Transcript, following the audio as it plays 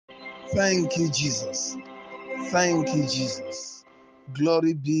Thank you, Jesus. Thank you, Jesus.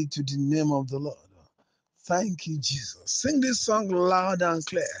 Glory be to the name of the Lord. Thank you, Jesus. Sing this song loud and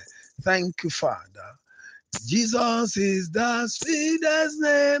clear. Thank you, Father. Jesus is the sweetest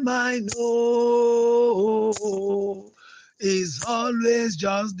name I know. Is always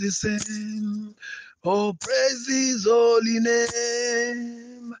just the same. Oh, praise His holy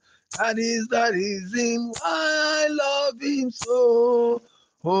name. That is the reason why I love Him so.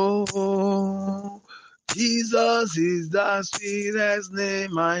 Oh, Jesus is the sweetest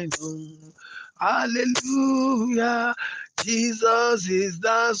name I know. Hallelujah. Jesus is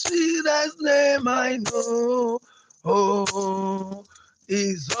the sweetest name I know. Oh,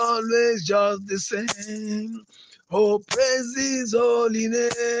 He's always just the same. Oh, praise His holy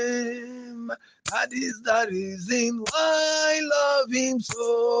name. That is the reason why I love Him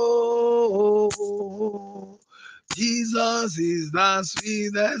so. Jesus is the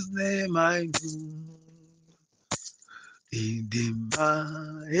sweetest name I know.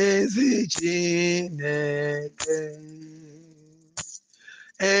 Idima ezi Chineke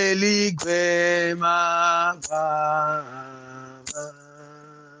eligwe mababa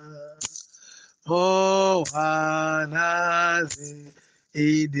Ohanazi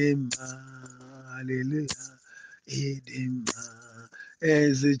idima hallelujah idima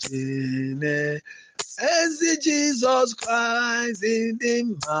ezi Chineke ezi Jesus Christ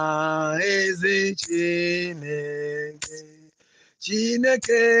idima ezi Chineke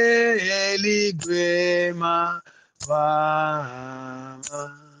Chineke eligwe ma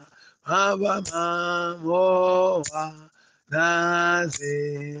moa nazi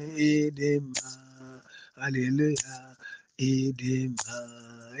idima hallelujah idima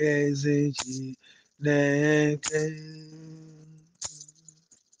ezi Chineke.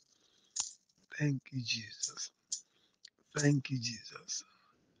 Thank you, Jesus. Thank you, Jesus.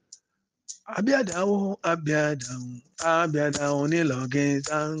 Abiadawo, Abiadawo, Abiadawo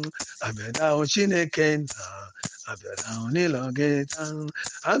nilogetan, Abiadawo Chinekenta, Abiadawo nilogetan,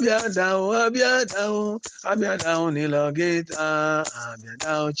 Abiadawo, Abiadawo, Abiadawo nilogetan,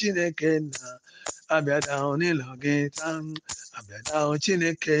 Abiadawo Chinekenta, Abiadawo nilogetan, Abiadawo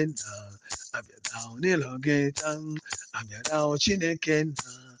Chinekenta, Abiadawo nilogetan, Abiadawo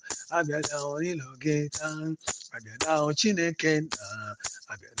Chinekenta, Abiadawo nilogetan, Abiadawo Chinekenta.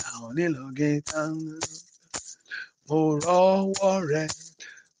 Abiadawo nilogetan. Mo rọ́wọ́ rẹ,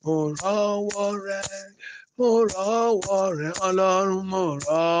 mo rọ́wọ́ rẹ, mo rọ́wọ́ rẹ, Ọlọ́run mo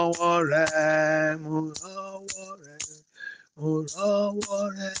rọ́wọ́ rẹ, mo rọ́wọ́ rẹ, mo rọ́wọ́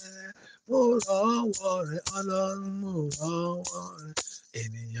rẹ, mo rọ́wọ́ rẹ, Ọlọ́run mo rọ́wọ́ rẹ.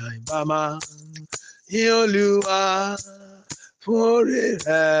 Ènìyàn ìbá máa yìn Olúwa fún oore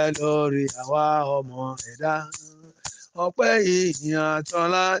rẹ̀ lórí àwa ọmọ ẹ̀dá. Ọpẹ́ ìyìn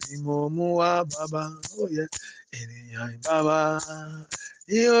àtọlá ni mo mú wá bàbá òye ènìyàn ìbábá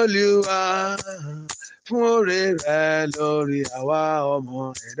yìn Olúwa fún oore rẹ̀ lórí àwa ọmọ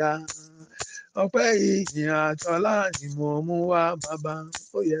ẹ̀dá. Ọpẹ́ ìyìn àtọlá ni mo mú wá bàbá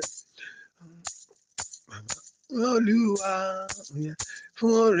òye Olúwa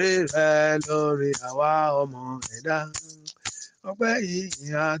fún oore rẹ̀ lórí àwa ọmọ ẹ̀dá. Ọpẹ́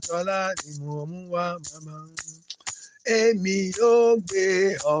ìyìn àtọlá ni mo mú wá bàbá. Èmi yóò gbé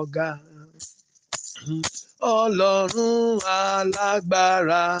ọ̀gá Ọlọ́run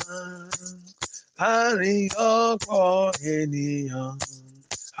alágbára láàrin ọ̀pọ̀ ènìyàn.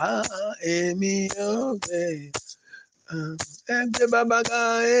 Èmi yóò gbé ẹgbẹ́ bàbá ga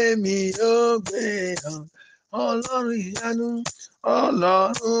èmi yóò gbé Ọlọ́run ìyanu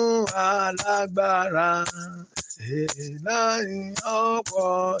Ọlọ́run alágbára láàrin ọ̀pọ̀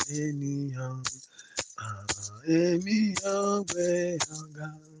ènìyàn. Èmi yóò gbé ọ̀gá.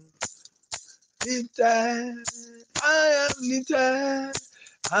 Lifted, I am lifted,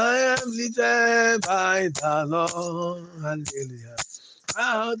 I am lifted by the Lord, hallelujah.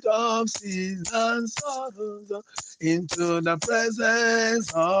 Out of sin and sorrows into the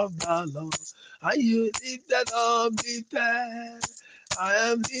presence of the Lord. Are you lifted up, lifted? I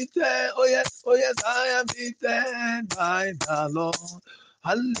am lifted, oh yes, I am lifted by the Lord.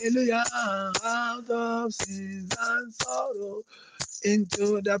 Hallelujah, out of sin and sorrow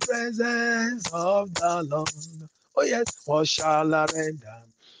into the presence of the Lord. Oh yes, what shall I render?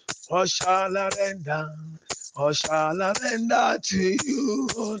 What shall I render? What shall I render to you,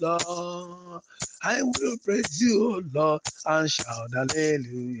 O Lord? I will praise you, O Lord, and shout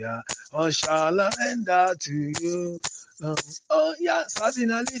hallelujah. What shall I render to you? Oh yeah,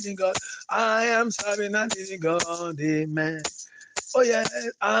 serving a living God. I am serving a living God, amen. Oh yes,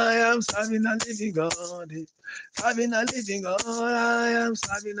 I am serving a living God. Serving a living God. I am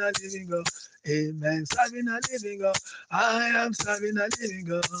serving a living God. Amen. Serving a living God. I am serving a living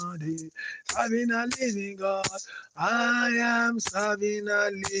God. Serving a living God. I am serving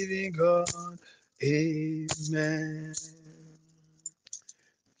a living God. Amen.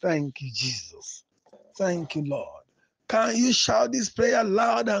 Thank you, Jesus. Thank you, Lord. Can you shout this prayer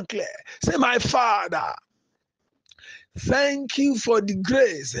loud and clear? Say, my Father. Thank you for the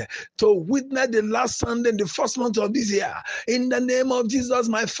grace to witness the last Sunday in the first month of this year. In the name of Jesus,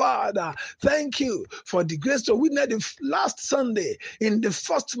 my Father, thank you for the grace to witness the last Sunday in the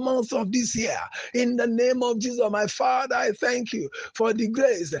first month of this year. In the name of Jesus, my Father, I thank you for the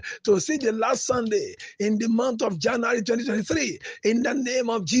grace to see the last Sunday in the month of January 2023. In the name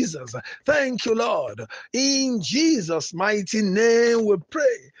of Jesus, thank you, Lord. In Jesus' mighty name we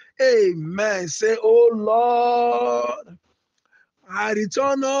pray. Amen. Say, oh Lord, I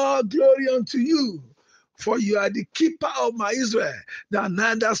return all glory unto you. For you are the keeper of my Israel, that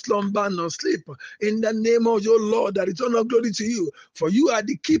neither slumber nor sleep. In the name of your Lord, I return all glory to you. For you are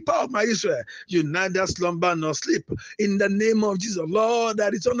the keeper of my Israel. You neither slumber nor sleep. In the name of Jesus, Lord, I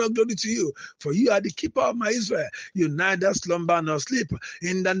return all glory to you. For you are the keeper of my Israel. You neither slumber nor sleep.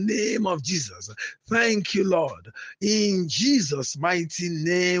 In the name of Jesus. Thank you, Lord. In Jesus' mighty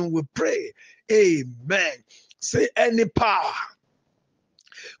name we pray. Amen. Say, any power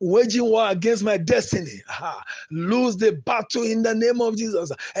waging war against my destiny, lose the battle in the name of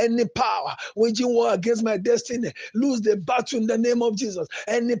Jesus. Any power waging war against my destiny, lose the battle in the name of Jesus.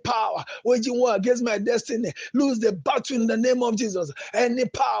 Any power waging war against my destiny, lose the battle in the name of Jesus. Any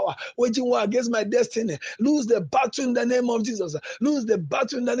power waging war against my destiny, lose the battle in the name of Jesus. Lose the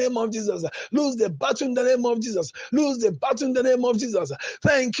battle in the name of Jesus. Lose the battle in the name of Jesus. Lose the battle in the name of Jesus.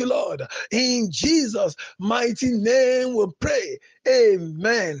 Thank you, Lord. In Jesus' mighty name we pray.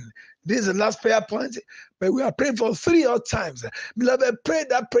 Amen. This is the last prayer point, but we are praying for 3 odd times. Beloved, pray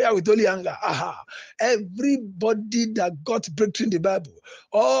that prayer with holy anger. Everybody that got breakthrough in the Bible,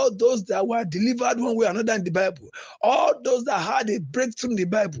 all those that were delivered one way or another in the Bible, all those that had a breakthrough in the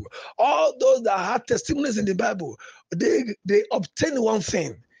Bible, all those that had testimonies in the Bible, they obtained one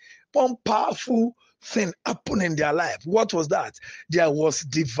thing, one powerful thing happened in their life. What was that? There was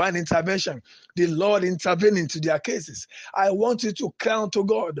divine intervention. The Lord intervened into their cases. I want you to cry to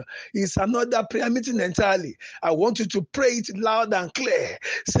God. It's another prayer meeting entirely. I want you to pray it loud and clear.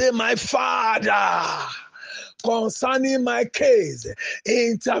 Say, my Father, concerning my case,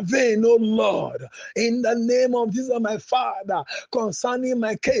 intervene, oh Lord, in the name of Jesus, my Father, concerning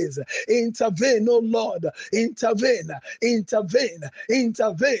my case, intervene, oh Lord, intervene, intervene,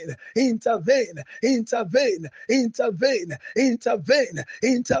 intervene, intervene, intervene, intervene, intervene,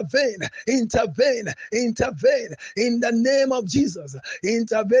 intervene, intervene, intervene, in the name of Jesus,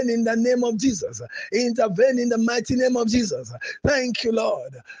 intervene in the name of Jesus, intervene in the mighty name of Jesus. Thank you,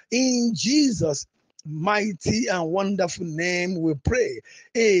 Lord. In Jesus' mighty and wonderful name we pray.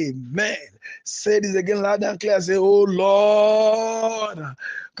 Amen. Say this again loud and clear. Say, oh Lord,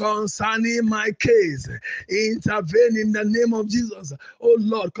 concerning my case, intervene in the name of Jesus. Oh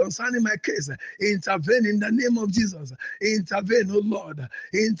Lord, concerning my case, intervene in the name of Jesus. Intervene, oh Lord.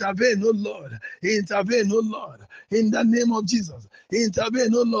 Intervene, oh Lord. Intervene, oh Lord. In the name of Jesus.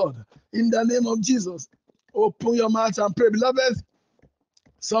 Intervene, oh Lord. In the name of Jesus. Open your mouth and pray, beloved.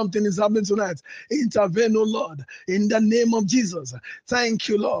 Something is happening tonight. Intervene, oh Lord, in the name of Jesus. Thank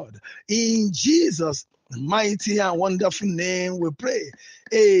you, Lord. In Jesus' mighty and wonderful name we pray.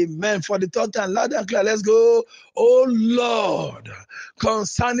 Amen. For the third time, loud and clear, let's go. Oh Lord,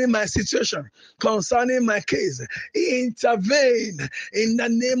 concerning my situation, concerning my case, intervene in the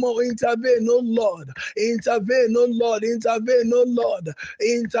name of intervene, oh Lord. Intervene, oh Lord. Intervene, oh Lord.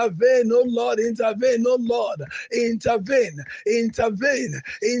 Intervene, oh Lord. Intervene, oh Lord. Intervene, intervene,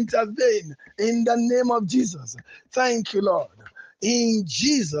 intervene in the name of Jesus. Thank you, Lord. In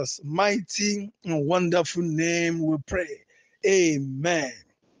Jesus' mighty and wonderful name we pray. Amen.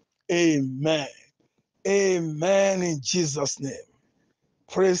 Amen. Amen in Jesus' name.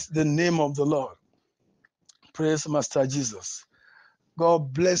 Praise the name of the Lord. Praise Master Jesus.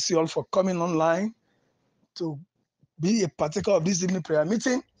 God bless you all for coming online to be a partaker of this evening prayer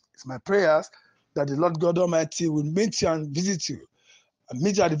meeting. It's my prayers that the Lord God Almighty will meet you and visit you and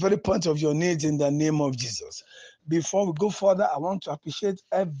meet you at the very point of your needs in the name of Jesus. Before we go further, I want to appreciate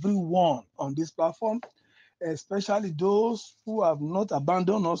everyone on this platform, especially those who have not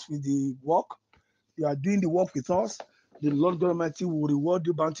abandoned us with the work. You are doing the work with us. The Lord God Almighty will reward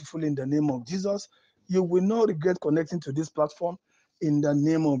you bountifully in the name of Jesus. You will not regret connecting to this platform in the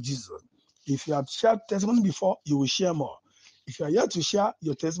name of Jesus. If you have shared testimony before, you will share more. If you are here to share,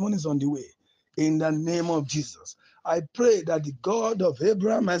 your testimony is on the way. In the name of Jesus, I pray that the God of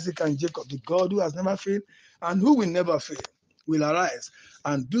Abraham, Isaac, and Jacob, the God who has never failed and who will never fail, will arise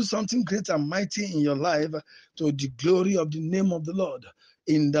and do something great and mighty in your life to the glory of the name of the Lord.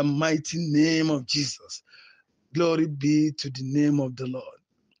 In the mighty name of Jesus. Glory be to the name of the Lord.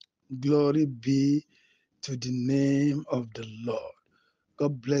 Glory be to the name of the Lord.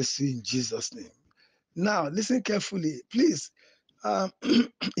 God bless you in Jesus' name. Now, listen carefully. Please,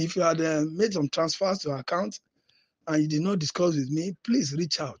 if you had made some transfers to our account and you did not discuss with me, please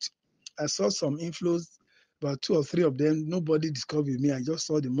reach out. I saw some inflows, about 2 or 3 of them. Nobody discussed with me. I just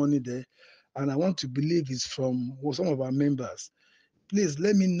saw the money there. And I want to believe it's from some of our members. Please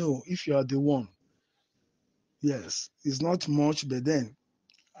let me know if you are the one. Yes, it's not much, but then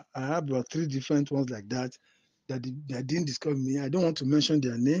I have about 3 different ones like that didn't discover me. I don't want to mention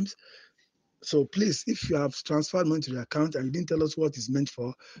their names. So please, if you have transferred money to the account and you didn't tell us what it's meant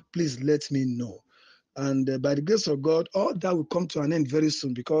for, please let me know. And by the grace of God, all that will come to an end very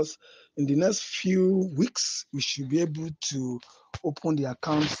soon, because in the next few weeks, we should be able to open the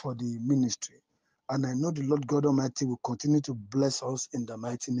account for the ministry. And I know the Lord God Almighty will continue to bless us in the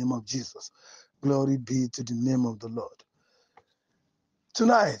mighty name of Jesus. Glory be to the name of the Lord.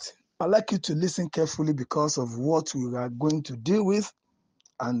 Tonight, I'd like you to listen carefully because of what we are going to deal with.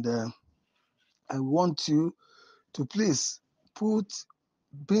 And I want you to please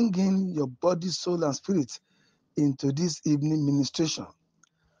bring in your body, soul, and spirit into this evening ministration.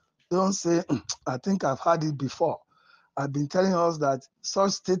 Don't say, I think I've heard it before. I've been telling us that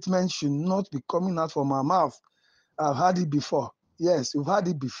such statements should not be coming out from our mouth. I've heard it before. Yes, you've heard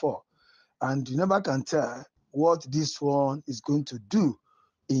it before. And you never can tell what this one is going to do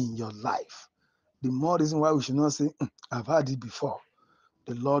in your life. The more reason why we should not say, I've heard it before.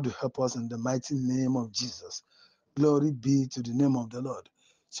 The Lord will help us in the mighty name of Jesus. Glory be to the name of the Lord.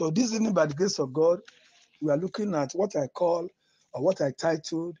 So this evening, by the grace of God, we are looking at what I call, or what I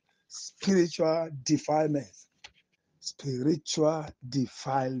titled, spiritual defilement. Spiritual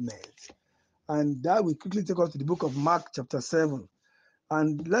defilement. And that will quickly take us to the book of Mark chapter 7.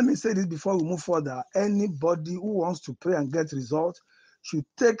 And let me say this before we move further. Anybody who wants to pray and get results should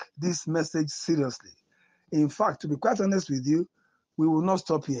take this message seriously. In fact, to be quite honest with you, we will not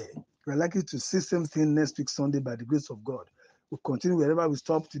stop here. We're likely to see same thing next week, Sunday, by the grace of God. We'll continue wherever we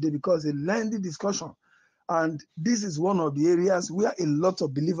stop today because it's a lengthy discussion. And this is one of the areas where a lot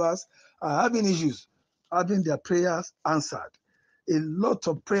of believers are having issues, having their prayers answered. A lot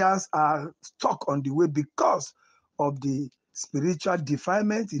of prayers are stuck on the way because of the spiritual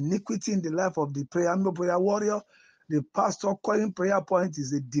defilement, iniquity in the life of the prayer warrior. The pastor calling prayer point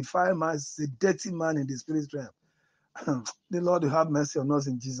is a defiled man, is a dirty man in the spirit realm. The Lord will have mercy on us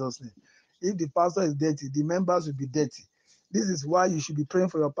in Jesus' name. If the pastor is dirty, the members will be dirty. This is why you should be praying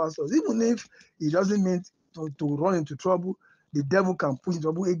for your pastors. Even if it doesn't mean to run into trouble, the devil can push into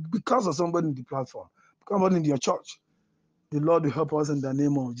trouble because of somebody in the platform, somebody in your church. The Lord will help us in the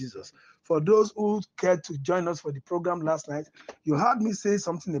name of Jesus. For those who cared to join us for the program last night, you heard me say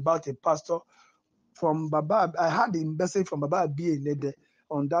something about a pastor from Baba. I had a message from Baba B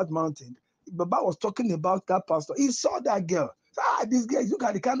on that mountain. Baba was talking about that pastor. He saw that girl. This girl, look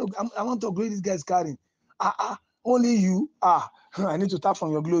at the kind of I want to glory this guy is carrying. Only you. I need to tap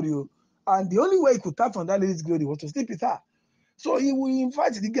from your glory. And the only way he could tap from that lady's glory was to sleep with her. So he will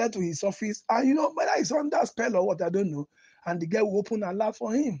invite the girl to his office, and whether it's under spell or what, I don't know. And the girl will open and laugh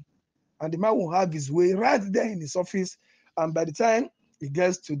for him. And the man will have his way right there in his office. And by the time he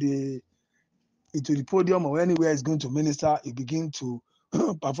gets to the podium or anywhere he's going to minister, he begins to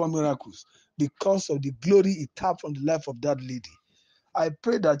perform miracles because of the glory he tapped from the life of that lady. I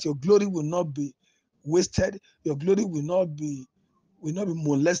pray that your glory will not be wasted. Your glory will not be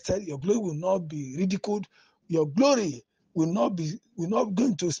molested. Your glory will not be ridiculed. Your glory will not go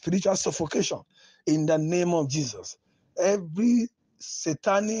into spiritual suffocation in the name of Jesus. Every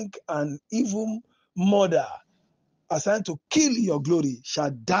satanic and evil murder assigned to kill your glory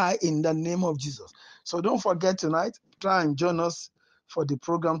shall die in the name of Jesus. So don't forget tonight, try and join us for the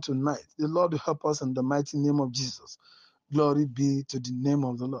program tonight. The Lord will help us in the mighty name of Jesus. Glory be to the name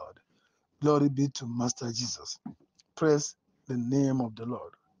of the Lord. Glory be to Master Jesus. Praise the name of the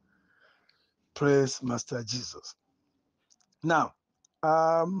Lord. Praise Master Jesus. Now,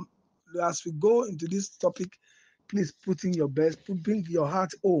 as we go into this topic, please put in your best, bring your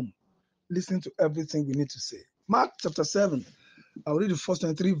heart home. Listen to everything we need to say. Mark chapter 7, I'll read the first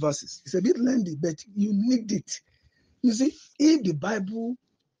 23 verses. It's a bit lengthy, but you need it. You see, if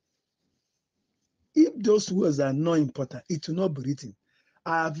those words are not important, it will not be written.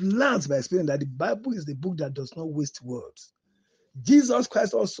 I have learned by experience that the Bible is the book that does not waste words. Jesus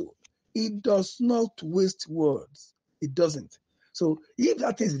Christ also, he does not waste words. It doesn't. So if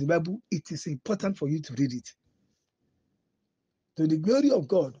that is in the Bible, it is important for you to read it. To the glory of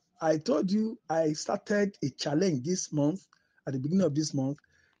God, I told you I started a challenge this month. At the beginning of this month,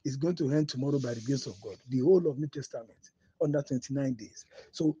 it's going to end tomorrow by the grace of God. The whole of New Testament under 29 days.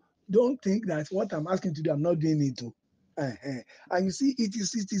 So don't think that what I'm asking to do, I'm not doing it. And you see, it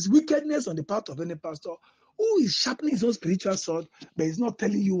is wickedness on the part of any pastor who is sharpening his own spiritual sword, but he's not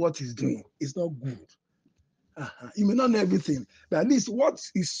telling you what he's doing. It's not good. You may not know everything, but at least what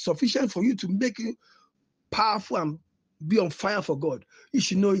is sufficient for you to make you powerful and be on fire for God, you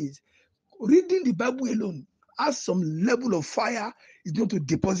should know it. Reading the Bible alone has some level of fire is going to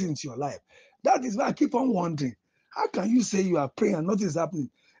deposit into your life. That is why I keep on wondering, how can you say you are praying and nothing is happening?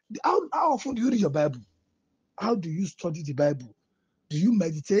 How often do you read your Bible? How do you study the Bible? Do you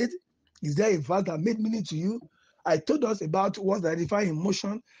meditate? Is there a verse that made meaning to you? I told us about Words That Edify in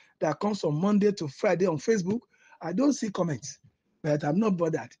Motion that comes from Monday to Friday on Facebook. I don't see comments, but I'm not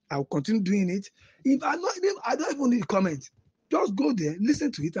bothered. I'll continue doing it. If I don't even need comments. Just go there,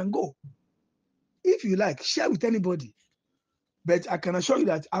 listen to it, and go. If you like, share with anybody. But I can assure you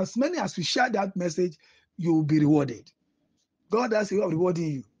that as many as we share that message, you will be rewarded. God has a way of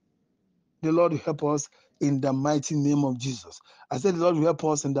rewarding you. The Lord will help us in the mighty name of Jesus. I said the Lord will help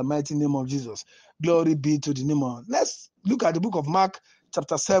us in the mighty name of Jesus. Glory be to the name of. Let's look at the book of Mark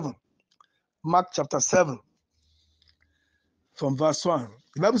chapter 7. Mark chapter 7 from verse 1.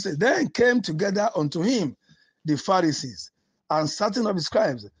 The Bible says, then came together unto him the Pharisees and certain of his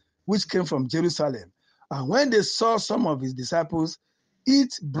scribes, which came from Jerusalem. And when they saw some of his disciples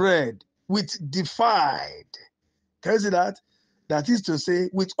eat bread with defiled, can you see that? That is to say,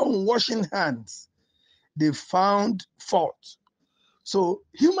 with unwashing hands, they found fault. So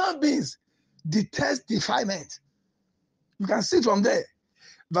human beings detest defilement. You can see from there.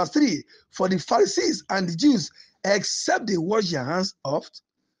 Verse 3, for the Pharisees and the Jews, except they wash their hands oft,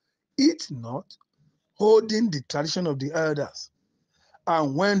 eat not, holding the tradition of the elders.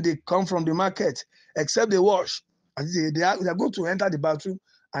 And when they come from the market, except they wash, they are going to enter the bathroom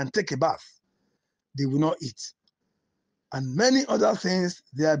and take a bath, they will not eat. And many other things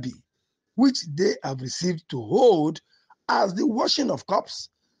there be, which they have received to hold as the washing of cups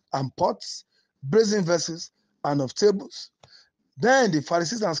and pots, brazen vessels, and of tables. Then the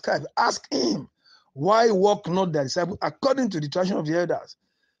Pharisees and scribes asked him, why walk not their disciples according to the tradition of the elders,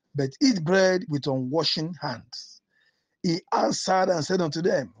 but eat bread with unwashing hands? He answered and said unto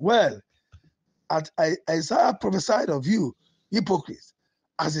them, well, Isaiah prophesied of you, hypocrites,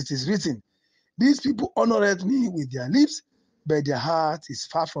 as it is written, these people honored me with their lips, but their heart is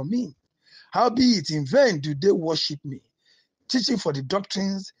far from me. Howbeit in vain do they worship me, teaching for the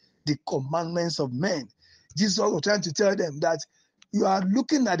doctrines, the commandments of men. Jesus was trying to tell them that you are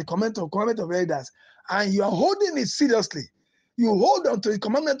looking at the commandment of elders and you are holding it seriously. You hold on to the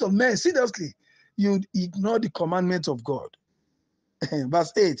commandment of men seriously. You ignore the commandment of God.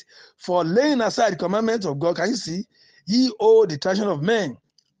 Verse 8, for laying aside the commandment of God, can you see? Ye owe the tradition of men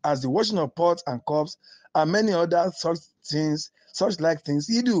as the washing of pots and cups and many other such things, such like things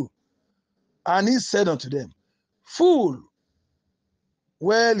ye do. And he said unto them, fool,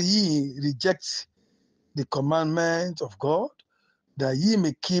 well ye reject the commandment of God, that ye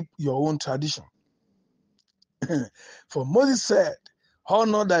may keep your own tradition. For Moses said,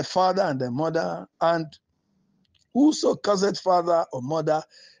 honor thy father and thy mother, and whoso curseth father or mother,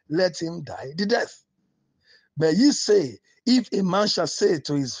 let him die the death. But ye say, if a man shall say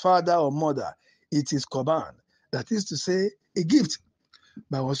to his father or mother, it is Korban, that is to say, a gift,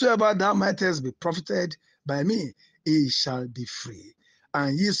 but whatsoever thou mightest be profited by me, he shall be free.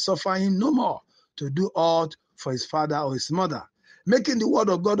 And ye suffer him no more to do aught for his father or his mother, making the word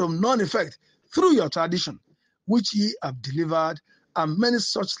of God of none effect through your tradition, which ye have delivered, and many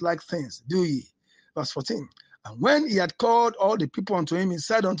such like things do ye. Verse 14. And when he had called all the people unto him, he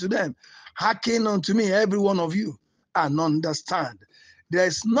said unto them, hearken unto me, every one of you, and understand. There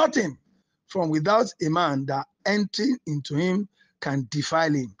is nothing from without a man that entering into him can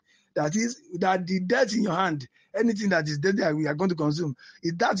defile him. That is, that the dirt in your hand, anything that is dead that we are going to consume,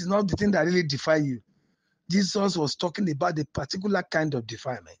 that is not the thing that really defile you. Jesus was talking about the particular kind of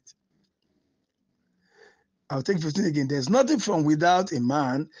defilement. I'll take 15 again. There's nothing from without a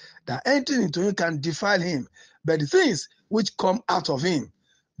man that entering into him can defile him, but the things which come out of him,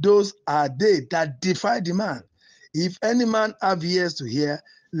 those are they that defile the man. If any man have ears to hear,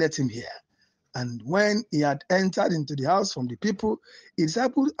 let him hear. And when he had entered into the house from the people, his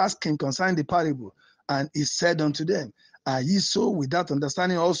disciples asked him concerning the parable, and he said unto them, are ye so without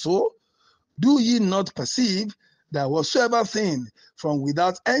understanding also? Do ye not perceive that whatsoever thing from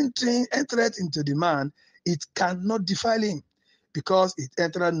without entereth into the man, it cannot defile him, because it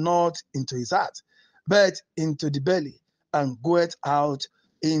entereth not into his heart, but into the belly, and goeth out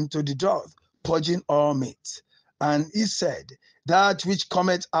into the drought, purging all meat. And he said, that which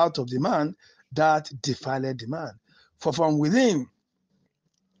cometh out of the man, that defileth the man. For from within,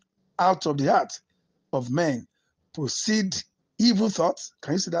 out of the heart of men, proceed evil thoughts.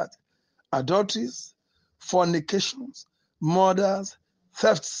 Can you see that? Adulteries, fornications, murders,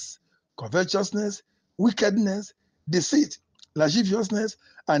 thefts, covetousness, wickedness, deceit, lasciviousness,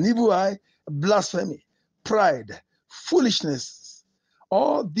 an evil eye, blasphemy, pride, foolishness.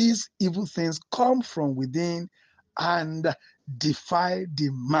 All these evil things come from within and defile the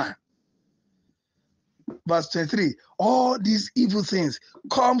man. Verse 23, all these evil things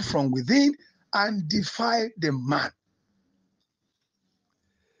come from within and defile the man.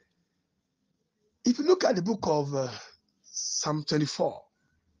 If you look at the book of Psalm 24,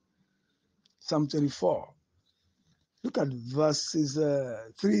 look at verses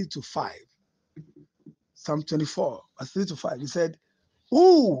 3 to 5. Psalm 24, verse 3 to 5. He said,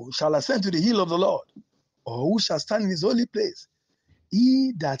 who shall ascend to the hill of the Lord? Or who shall stand in his holy place?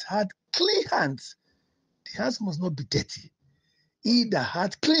 He that had clean hands. The hands must not be dirty. He that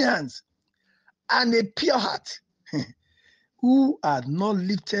had clean hands and a pure heart, who had not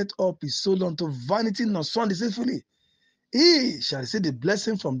lifted up his soul unto vanity, nor sworn deceitfully, he shall receive the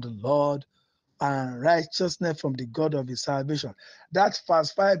blessing from the Lord and righteousness from the God of his salvation. That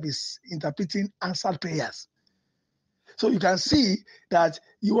verse 5 is interpreting answered prayers. So you can see that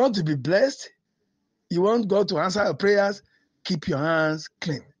you want to be blessed, you want God to answer your prayers, keep your hands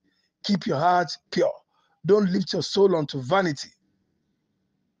clean, keep your heart pure. Don't lift your soul unto vanity.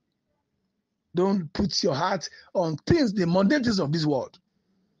 Don't put your heart on things, the mundane things of this world.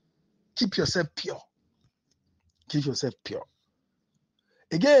 Keep yourself pure. Keep yourself pure.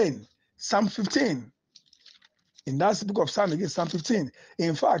 Again, Psalm 15. In that book of Psalm, again, Psalm 15.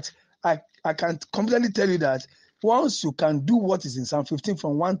 In fact, I can confidently tell you that once you can do what is in Psalm 15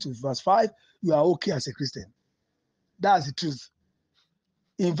 from 1 to verse 5, you are okay as a Christian. That's the truth.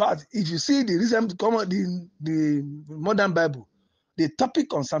 In fact, if you see the recent the modern Bible, the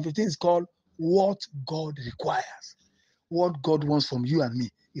topic on Psalm 15 is called what God requires. What God wants from you and me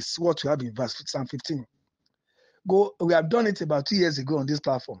is what we have in verse Psalm 15. We have done it about 2 years ago on this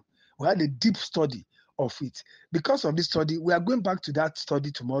platform. We had a deep study of it. Because of this study, we are going back to that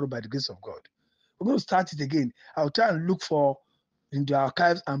study tomorrow by the grace of God. We're going to start it again. I'll try and look for in the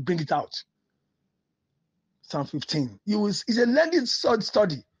archives and bring it out. Psalm 15. It's a learning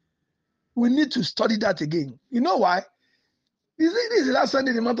study. We need to study that again. You know why? This is the last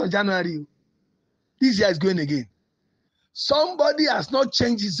Sunday in the month of January. This year is going again. Somebody has not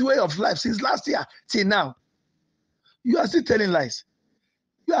changed his way of life since last year till now. You are still telling lies.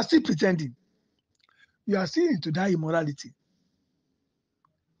 You are still pretending. You are still into that immorality.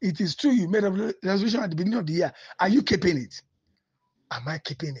 It is true you made a resolution at the beginning of the year. Are you keeping it? Am I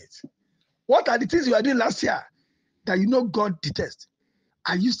keeping it? What are the things you are doing last year that you know God detests?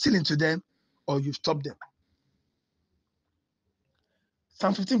 Are you still into them or you've stopped them?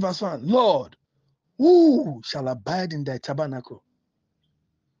 Psalm 15 verse 1. Lord, who shall abide in thy tabernacle?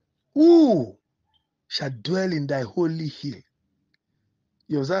 Who shall dwell in thy holy hill?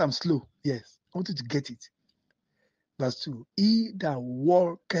 You say I'm slow. Yes. I want you to get it. Verse 2. He that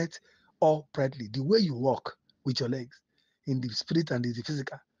walketh uprightly, the way you walk with your legs, in the spirit and in the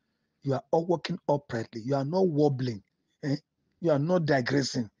physical, you are all walking uprightly. You are not wobbling. You are not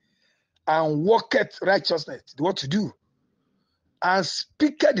digressing. And walketh righteousness, what to do. And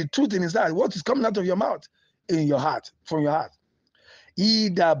speaketh the truth in his heart. What is coming out of your mouth? In your heart, from your heart. He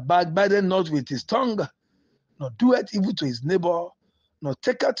that backbiteth not with his tongue, nor doeth evil to his neighbor, nor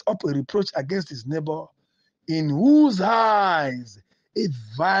taketh up a reproach against his neighbor, in whose eyes a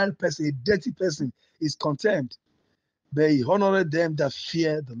vile person, a dirty person is contemned, but he honoreth them that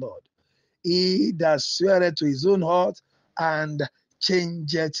fear the Lord. He that sweareth to his own heart and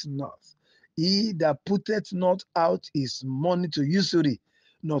changeth not. He that putteth not out his money to usury,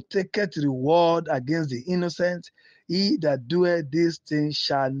 nor taketh reward against the innocent. He that doeth these things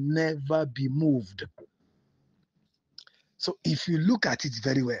shall never be moved. So if you look at it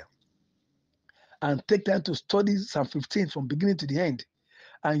very well and take time to study Psalm 15 from beginning to the end,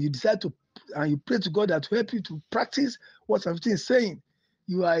 and you decide to, and you pray to God that will help you to practice what Psalm 15 is saying,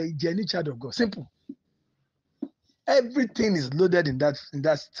 you are a genuine child of God. Simple. Everything is loaded in that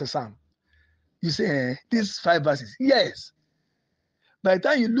psalm. You say, these 5 verses. Yes. By the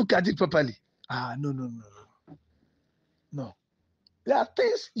time you look at it properly, no. There are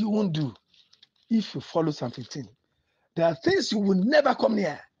things you won't do if you follow Psalm 15. There are things you will never come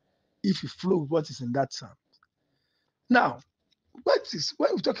near if you flow with what is in that psalm. Now, when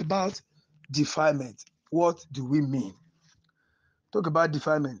we talk about defilement, what do we mean? Talk about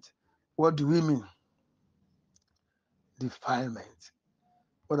defilement. What do we mean? Defilement.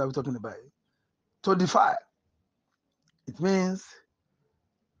 What are we talking about? To defy, it means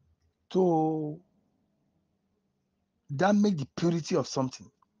to damage the purity of something,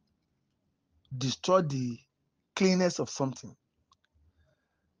 destroy the cleanness of something,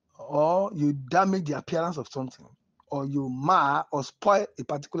 or you damage the appearance of something, or you mar or spoil a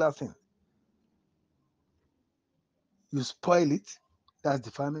particular thing. You spoil it, that's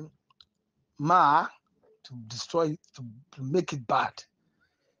defilement. Mar, to destroy it, to make it bad.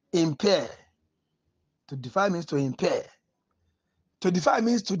 Impair, to defy means to impair. To defy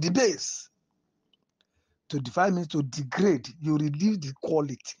means to debase. To defy means to degrade. You reduce the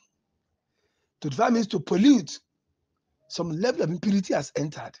quality. To defy means to pollute. Some level of impurity has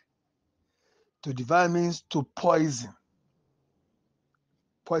entered. To defy means to poison.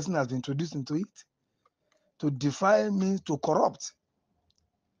 Poison has been introduced into it. To defy means to corrupt.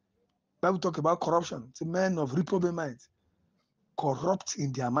 Bible talk about corruption. It's a man of reprobate minds, corrupt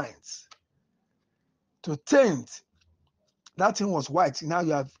in their minds. To taint, that thing was white. Now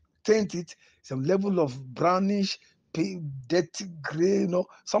you have tainted it, some level of brownish, dirty gray.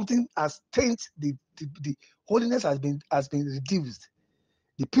 Something has tainted the holiness has been reduced.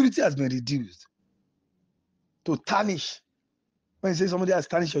 The purity has been reduced. To tarnish. When you say somebody has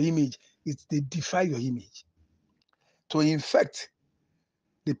tarnished your image, they defy your image. To infect.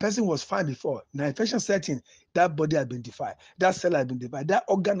 The person was fine before. Now infection setting, that body has been defied. That cell has been defied. That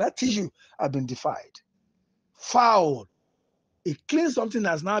organ, that tissue has been defied. Foul. A clean something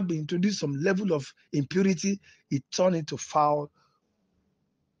has now been introduced some level of impurity. It turned into foul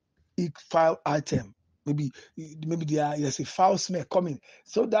item. Maybe there's a foul smell coming,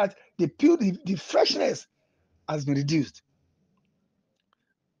 so that the freshness has been reduced.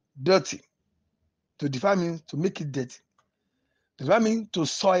 Dirty. To defy means to make it dirty. To defy means to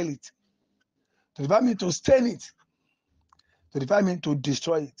soil it. To defy means to stain it. To defy means to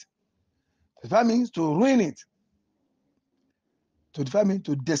destroy it. To defy means to ruin it. To defy means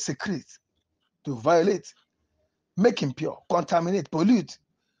to desecrate, to violate, make impure, contaminate, pollute,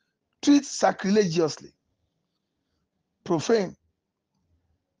 treat sacrilegiously, profane,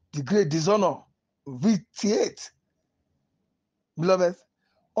 degrade, dishonor, vitiate. Beloved,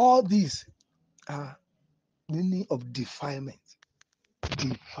 all these are meaning of defilement.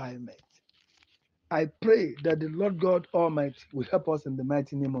 Defilement. I pray that the Lord God Almighty will help us in the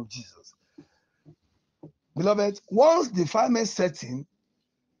mighty name of Jesus. Beloved, once defilement sets in,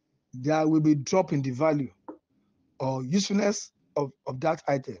 there will be drop in the value or usefulness of that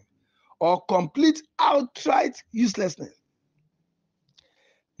item, or complete outright uselessness.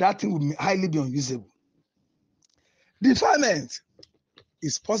 That thing will highly be unusable. Defilement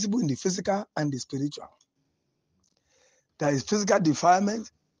is possible in the physical and the spiritual. There is physical defilement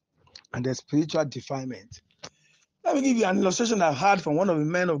and there's spiritual defilement. Let me give you an illustration I heard from one of the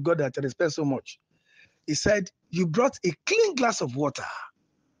men of God that I respect so much. He said, you brought a clean glass of water.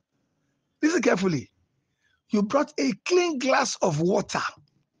 Listen carefully. You brought a clean glass of water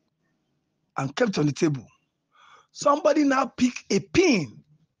and kept it on the table. Somebody now pick a pin.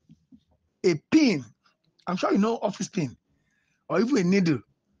 I'm sure you know office pin or even a needle.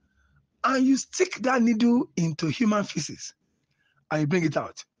 And you stick that needle into human feces and you bring it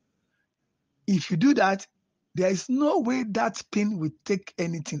out. If you do that, there is no way that pin will take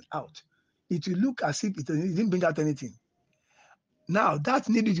anything out. It will look as if it didn't bring out anything. Now, that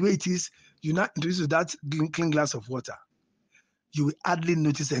needle, the way it is, you now introduce that clean glass of water. You will hardly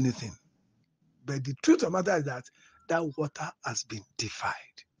notice anything. But the truth of the matter is that water has been defied.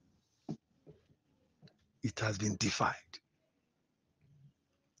 It has been defied.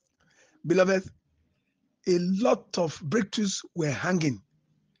 Beloved, a lot of breakthroughs were hanging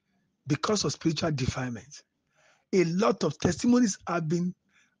because of spiritual defilement. A lot of testimonies have been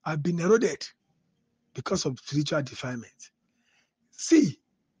eroded because of spiritual defilement. See,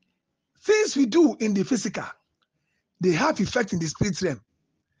 things we do in the physical, they have effect in the spirit realm.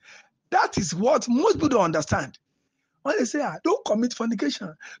 That is what most people don't understand. When they say, don't commit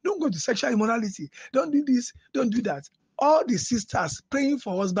fornication, don't go to sexual immorality, don't do this, don't do that. All the sisters praying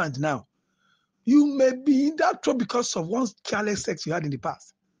for husband now, you may be in that trouble because of one careless sex you had in the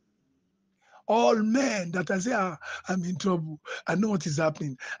past. All men that I say, I'm in trouble, I know what is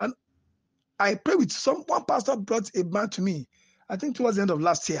happening. And I pray with one pastor brought a man to me, I think towards the end of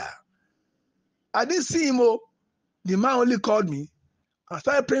last year. I didn't see him. The man only called me. I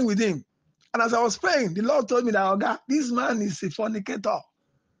started praying with him. And as I was praying, the Lord told me that, Oga, this man is a fornicator.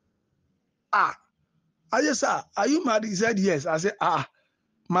 I said, sir, are you married? He said, yes. I said,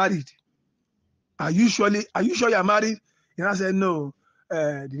 married. Are you sure you are married? And I said, no.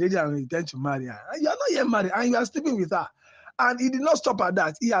 The lady I intend to marry her. You are not yet married, and you are sleeping with her. And he did not stop at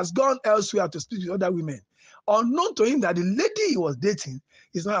that. He has gone elsewhere to speak with other women. Unknown to him that the lady he was dating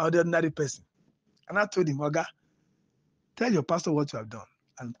is not an ordinary person. And I told him, Oga, tell your pastor what you have done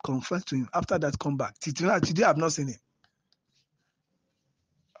and confess to him. After that, come back. Today, I have not seen him.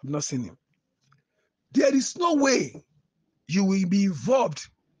 I've not seen him. There is no way you will be involved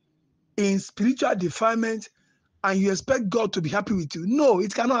in spiritual defilement and you expect God to be happy with you. No,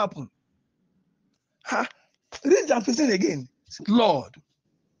 it cannot happen. Read that person again. Lord,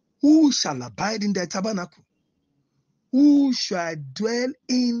 who shall abide in thy tabernacle? Who shall dwell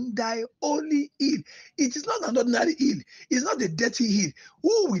in thy holy hill? It is not an ordinary hill. It's not a dirty hill.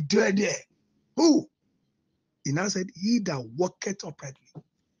 Who will dwell there? Who? He now said, he that walketh uprightly.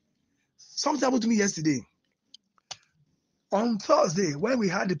 Something happened to me yesterday. On Thursday, when we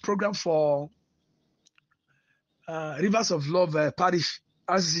had the program for Rivers of Love Parish,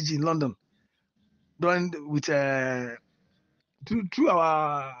 RCCG in London, done with through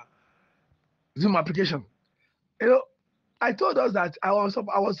our Zoom application. I told us that I was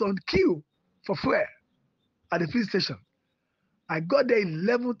on queue for fuel at the police station. I got there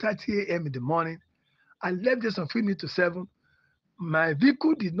 11:30 a.m. in the morning. I left there some 3 minutes to 7. My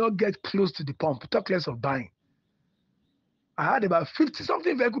vehicle did not get close to the pump, talk less of buying. I had about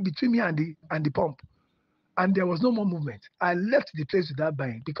 50-something vehicle between me and the pump, and there was no more movement. I left the place without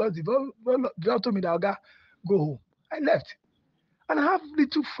buying because the driver told me that, Oga, go home. I left, and I have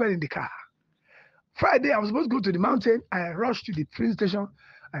little fuel in the car. Friday, I was supposed to go to the mountain. I rushed to the train station.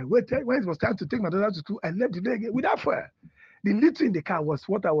 I waited. When it was time to take my daughter to school, I left the day again without fuel. The little in the car was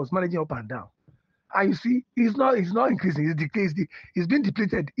what I was managing up and down. And you see, it's not increasing. It's decreasing. It's been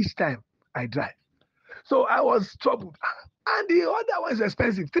depleted each time I drive. So I was troubled. And the other one is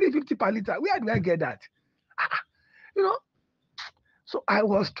expensive, $3.50 per liter. Where do I get that? So I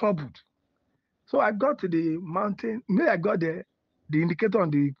was troubled. So I got to the mountain. When I got there, the indicator on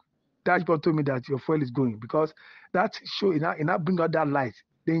the dashboard told me that your fuel is going, because that show it now bring out that light,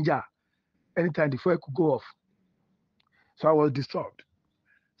 danger. Anytime the fuel could go off. So I was disturbed.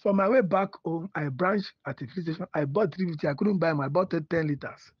 So on my way back home, I branched at the police station. I bought $3.50. I couldn't buy them. I bought 10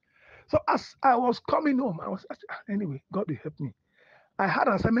 liters. So as I was coming home, anyway, God will help me. I had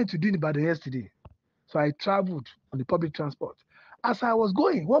an assignment to do in Ibadan yesterday. So I traveled on the public transport. As I was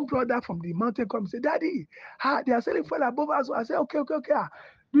going, one brother from the mountain came and said, Daddy, they are selling fuel above us. So I said, okay.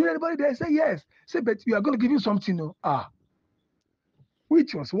 Do you know anybody there? I said, yes. I said, but you are going to give you something.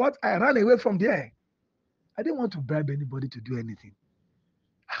 Which was what? I ran away from there. I didn't want to bribe anybody to do anything.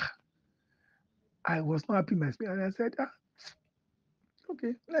 I was not happy myself. And I said,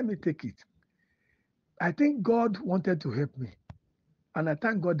 okay, let me take it. I think God wanted to help me. And I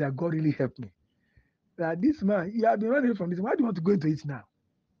thank God that God really helped me. That this man, you have been running from this. Why do you want to go into it now?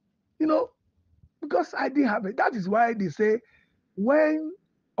 Because I didn't have it. That is why they say when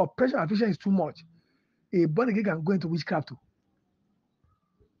oppression and affliction is too much, a born again can go into witchcraft too.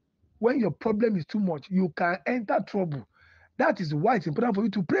 When your problem is too much, you can enter trouble. That is why it's important for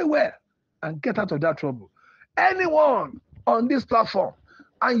you to pray well and get out of that trouble. Anyone on this platform,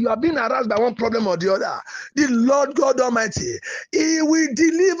 and you are being harassed by one problem or the other, the Lord God Almighty, He will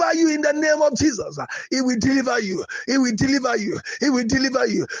deliver you in the name of Jesus. He will deliver you. He will deliver you. He will deliver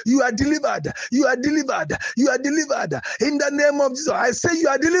you. You are delivered. You are delivered. You are delivered in the name of Jesus. I say you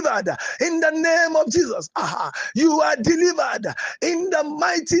are delivered in the name of Jesus. You are delivered in the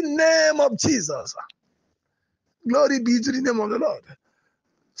mighty name of Jesus. Glory be to the name of the Lord.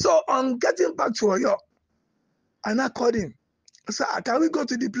 So on getting back to Oyo, and I called him. I said, can we go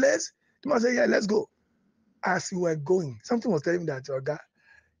to the place? The man said, yeah, let's go. As we were going, something was telling me that, Oga,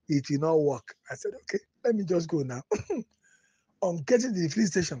 it will not work. I said, okay, let me just go now. On getting to the filling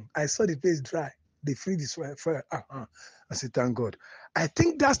station, I saw the place dry. They filled this fire. I said, thank God. I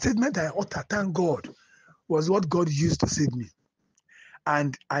think that statement I uttered, thank God, was what God used to save me.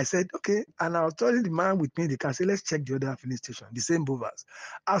 And I said, okay. And I was telling the man with me in the car, I said, let's check the other filling station, the same Bovas.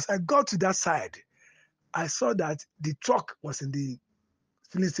 As I got to that side, I saw that the truck was in the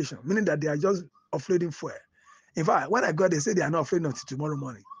filling station, meaning that they are just offloading fuel. In fact, when I got there, they said they are not offloading until tomorrow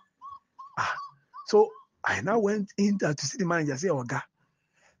morning. So I now went in to see the manager. I said, Oga,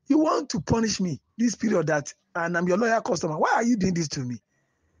 you want to punish me this period and I'm your loyal customer. Why are you doing this to me?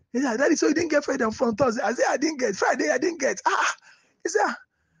 He said, Daddy, so you didn't get Friday on Thursday? I said, I didn't get Friday. I didn't get. He said,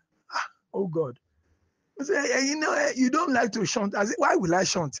 oh God. I say, you know, you don't like to shunt. I say, why will I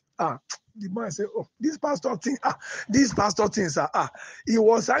shunt? The man said, oh, this pastor thing, these pastor things he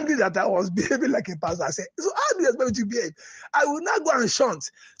was angry that I was behaving like a pastor. I said, so how do you expect me to behave? I will not go and shunt.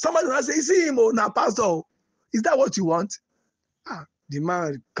 Somebody will say, see him, now pastor, is that what you want? The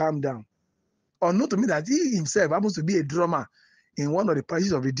man calmed down. Unknown to me that he himself happens to be a drummer in one of the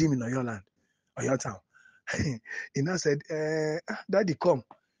parishes of Redeem in Oyo land, Oyo town. He now said, Daddy, come.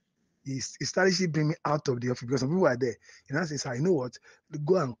 He started to bring me out of the office because some people were there. He now says, you know what?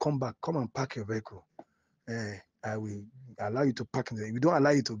 Go and come back. Come and park your vehicle. I will allow you to park in the. If we don't allow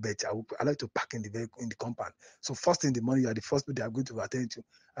you to bet, I will allow you to park in the vehicle in the compound. So first thing in the morning, you are the first people they are going to attend to.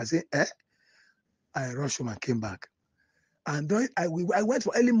 I say, I rushed home and came back. And then I went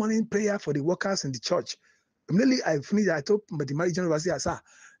for early morning prayer for the workers in the church. Immediately I finished, I told the marriage general, I said, sir,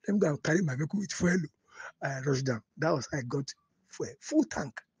 let me go and carry my vehicle with fuel. I rushed down. That was how I got full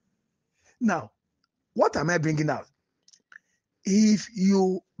tank. Now, what am I bringing out? If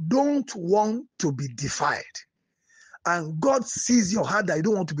you don't want to be defied, and God sees your heart that you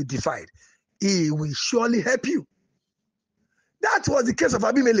don't want to be defied, He will surely help you. That was the case of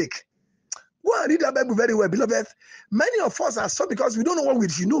Abimelech. Go and read the Bible very well, beloved. Many of us are so because we don't know what we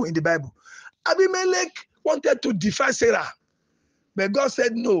should know in the Bible. Abimelech wanted to defy Sarah, but God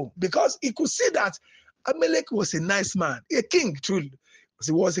said no, because he could see that Abimelech was a nice man, a king, truly.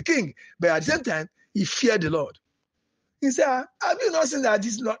 He was a king, but at the same time, he feared the Lord. He said, have you not seen that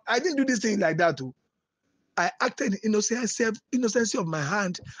I didn't do this thing like that too? I acted in innocency of my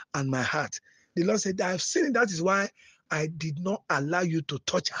hand and my heart. The Lord said, I have seen it. That is why I did not allow you to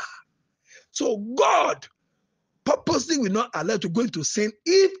touch her. So God purposely will not allow you to go into sin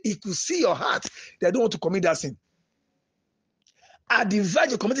if He could see your heart that you don't want to commit that sin. At the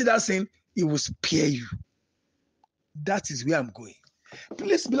verge of committing that sin, He will spare you. That is where I'm going.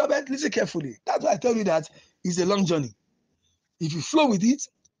 Please, beloved, listen carefully. That's why I tell you that it's a long journey. If you flow with it,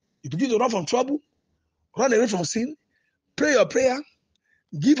 you begin to run from trouble, run away from sin, pray your prayer,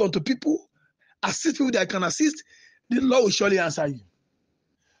 give unto people, assist people that can assist, the Lord will surely answer you.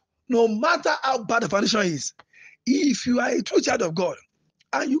 No matter how bad the foundation is, if you are a true child of God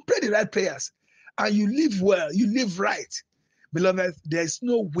and you pray the right prayers and you live well, you live right, beloved, there is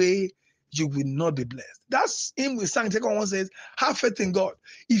no way you will not be blessed. That's him we sang. Second one says, have faith in God.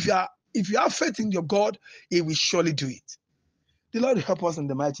 If you have faith in your God, He will surely do it. The Lord will help us in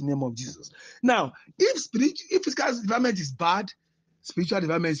the mighty name of Jesus. Now, if physical development is bad, spiritual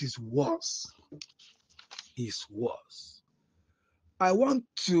development is worse. It's worse. I want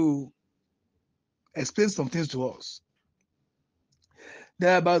to explain some things to us.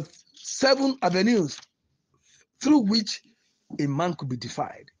 There are about 7 avenues through which a man could be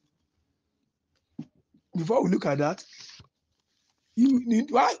defied. Before we look at that, you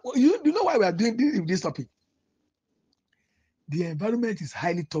know why we are doing this topic? The environment is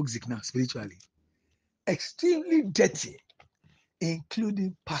highly toxic now, spiritually, extremely dirty,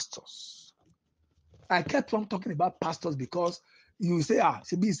 including pastors. I kept on talking about pastors because you say,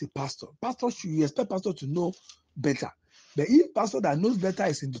 Shebi is a pastor. You expect pastor to know better. But if pastor that knows better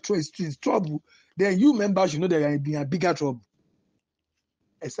is in trouble, then you members should know that you are in a bigger trouble.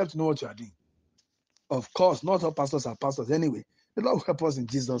 Except to know what you are doing. Of course, not all pastors are pastors anyway. The Lord will help us in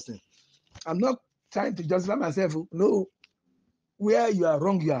Jesus' name. I'm not trying to justify myself. No. Where you are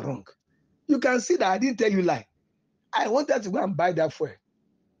wrong, you are wrong. You can see that I didn't tell you lie. I wanted to go and buy that fuel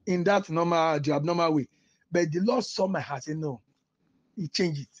in that the abnormal way. But the Lord saw my heart and no, He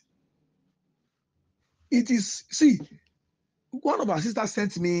changed it. It is, see, one of our sisters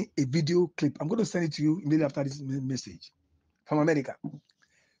sent me a video clip. I'm going to send it to you immediately after this message from America.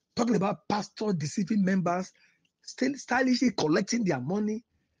 Talking about pastors deceiving members, still stylishly collecting their money,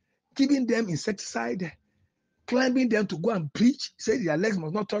 giving them insecticide, climbing them to go and preach, say their legs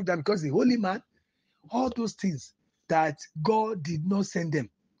must not touch them because the holy man. All those things that God did not send them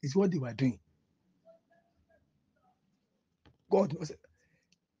is what they were doing. God knows.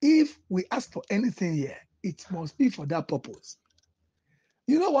 If we ask for anything here, it must be for that purpose.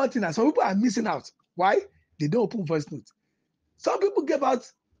 You know one thing that some people are missing out. Why? They don't open voice notes. Some people give out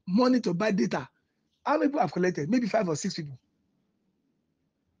money to buy data. How many people have collected? Maybe 5 or 6 people.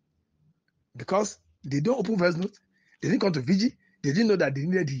 Because they don't open voice notes. They didn't come to VG. They didn't know that they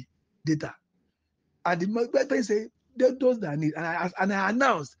needed the data. And the person say, those that need. And I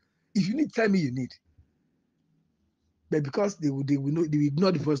announced, if you need, tell me you need. But because they will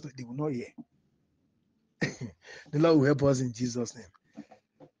ignore the voice note, they will not hear. The Lord will help us in Jesus' name.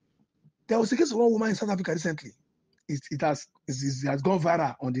 There was a case of one woman in South Africa recently. It has gone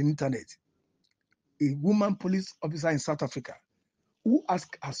viral on the internet. A woman police officer in South Africa who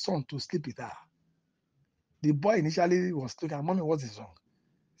asked her son to sleep with her. The boy initially was looking, mommy, what is wrong?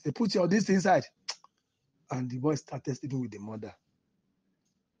 They put all this inside. And the boy started sleeping with the mother.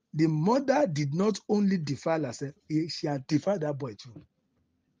 The mother did not only defile herself, she had defiled that boy too.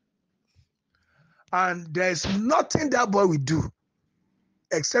 And there's nothing that boy will do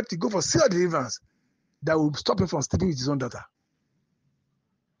except to go for serious deliverance that will stop him from sleeping with his own daughter.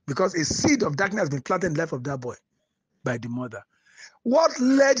 Because a seed of darkness has been planted in the life of that boy by the mother. What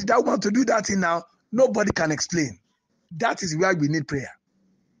led that one to do that thing now, nobody can explain. That is where we need prayer.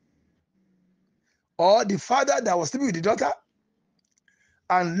 Or the father that was sleeping with the daughter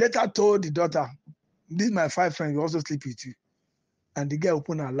and later told the daughter, this is my 5 friends, we also sleep with you. And the girl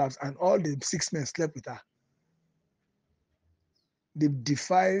opened her laps and all the 6 men slept with her. They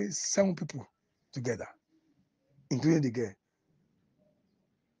defiled 7 people together, including the girl.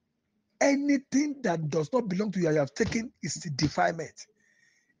 Anything that does not belong to you, you have taken is the defilement,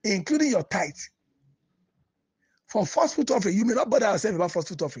 including your tithe. For first fruit offering, you may not bother yourself about first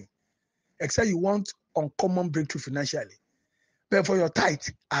fruit offering, except you want uncommon breakthrough financially. But for your tithe,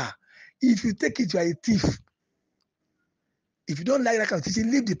 if you take it, you are a thief. If you don't like that kind of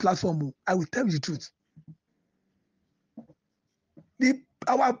teaching, leave the platform. I will tell you the truth.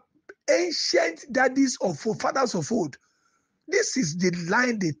 Our ancient daddies of fathers of old, this is the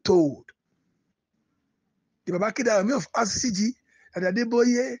line they told. The Babakida Army of RCG,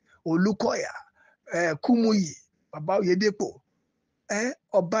 Adeboye, Olukoya, Kumuyi, Baba Yedepo,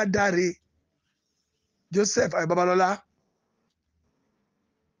 Obadare, Joseph Babalola,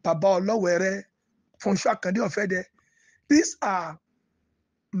 Baba Olowere, Fonsha Kandi Ofede. These are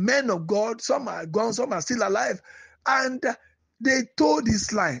men of God. Some are gone, some are still alive. And they told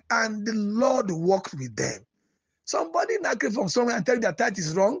this line, and the Lord walked with them. Somebody now came from somewhere and tell you that tithe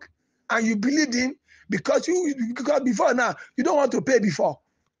is wrong, and you believed him because before now, you don't want to pay before.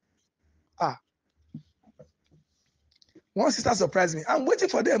 One sister surprised me. I'm waiting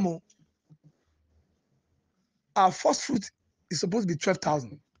for them. Our first fruit is supposed to be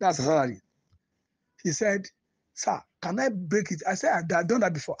 12,000. That's the salary. He said, sir, can I break it? I said, I've done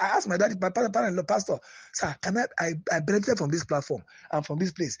that before. I asked my daddy, my parent, pastor, sir, can I benefited from this platform and from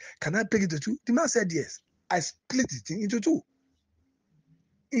this place. Can I break it to 2? The man said, yes. I split it into 2.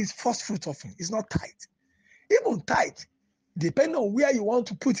 It's first fruit offering. It's not tithe. Even tithe, depending on where you want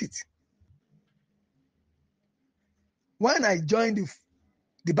to put it. When I joined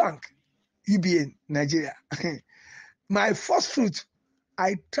the bank, UBA, Nigeria, my first fruit,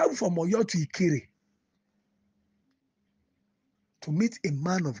 I traveled from Oyo to ENQUIRY to meet a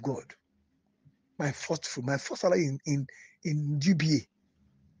man of God. My first fruit, my first salary in UBA,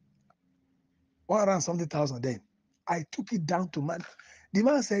 100,000 then. I took it down to man. The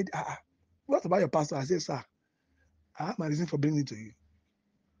man said, what about your pastor? I said, sir, I have my reason for bringing it to you.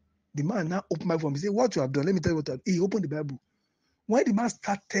 The man now opened my phone. He said, what you have done, let me tell you what you have done. He opened the Bible. When the man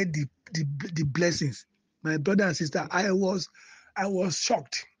started the blessings, my brother and sister, I was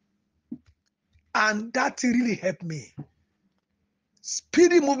shocked. And that really helped me.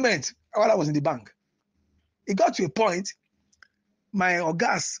 Speedy movement while I was in the bank. It got to a point, my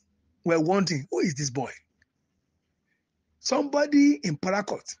ogas were wondering, who is this boy? Somebody in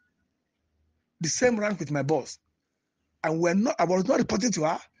Parakot, the same rank with my boss. And I was not reporting to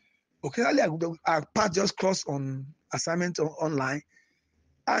her. Occasionally, our path just crossed on assignment online.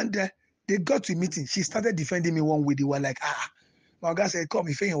 And they got to a meeting. She started defending me one way. They were like, my oga said, come,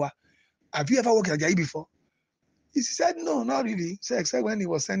 have you ever worked at Ajayi before? He said, no, not really. So except when he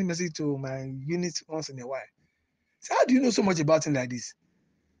was sending message to my unit once in a while. He said, how do you know so much about him like this?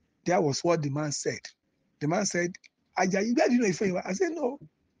 That was what the man said. The man said, Ajayi, where do you know Ifeanyiwa? I said, no.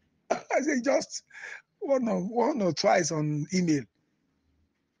 I said, just one or twice on email.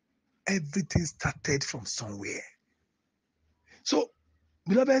 Everything started from somewhere. So,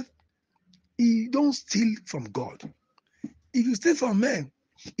 beloved, you don't steal from God. If you steal from men,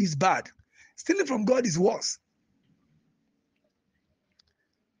 it's bad. Stealing from God is worse.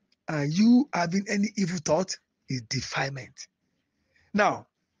 And you having any evil thought is defilement. Now,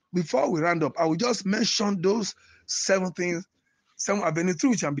 before we round up, I will just mention those 7 things, 7 avenues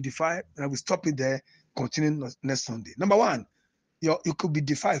through which can be defiled, and I will stop it there, continuing next Sunday. Number 1, you could be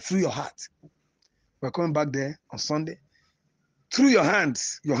defiled through your heart. We're coming back there on Sunday. Through your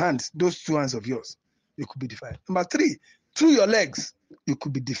hands, those 2 hands of yours, you could be defiled. Number 3, through your legs, you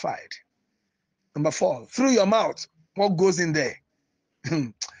could be defiled. Number 4, through your mouth, what goes in there?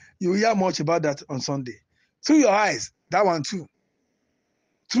 You will hear much about that on Sunday. Through your eyes, that one too.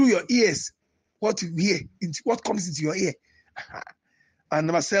 Through your ears, what you hear, what comes into your ear. And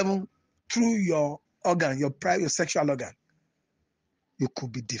number 7, through your organ, your private sexual organ, you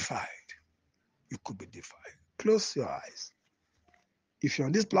could be defiled. you could be defied. Close your eyes. If you're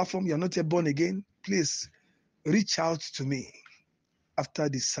on this platform, you're not yet born again, please reach out to me after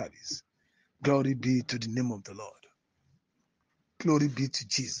this service. Glory be to the name of the Lord. Glory be to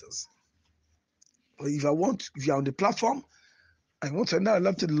Jesus. But if you're on the platform, I want to now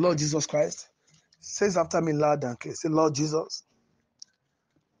love to the Lord Jesus Christ. Says after me loud and clear. Say, Lord Jesus,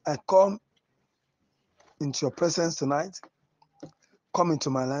 I come into your presence tonight. Come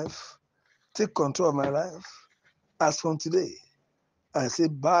into my life. Take control of my life. As from today, I say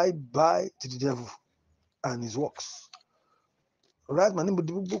bye-bye to the devil and his works. Write my name in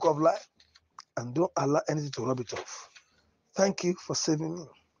the book of life and don't allow anything to rub it off. Thank you for saving me.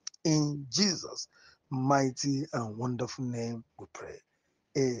 In Jesus' mighty and wonderful name we pray.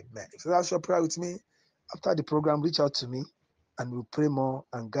 Amen. If that's your prayer with me, after the program, reach out to me and we'll pray more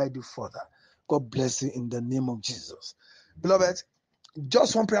and guide you further. God bless you in the name of Jesus. Beloved,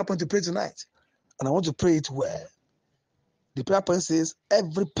 just one prayer point to pray tonight, and I want to pray it well. The prayer point says,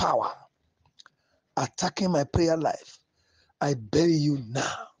 every power attacking my prayer life, I bury you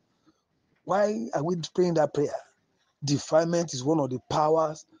now. Why are we praying that prayer? Defilement is one of the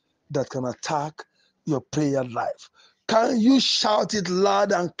powers that can attack your prayer life. Can you shout it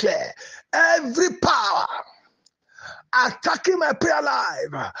loud and clear? Every power attacking my prayer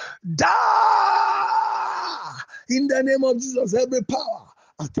life, die in the name of Jesus. Every power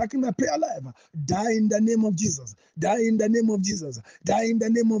attacking my prayer life, die in the name of Jesus. Die in the name of Jesus. Die in the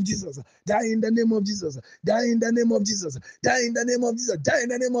name of Jesus. Die in the name of Jesus. Die in the name of Jesus. Die in the name of Jesus. Die in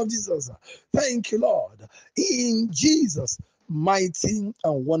the name of Jesus. Thank you, Lord. In Jesus' mighty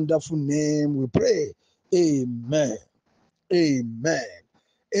and wonderful name we pray. Amen. Amen.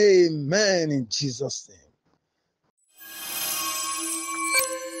 Amen in Jesus' name.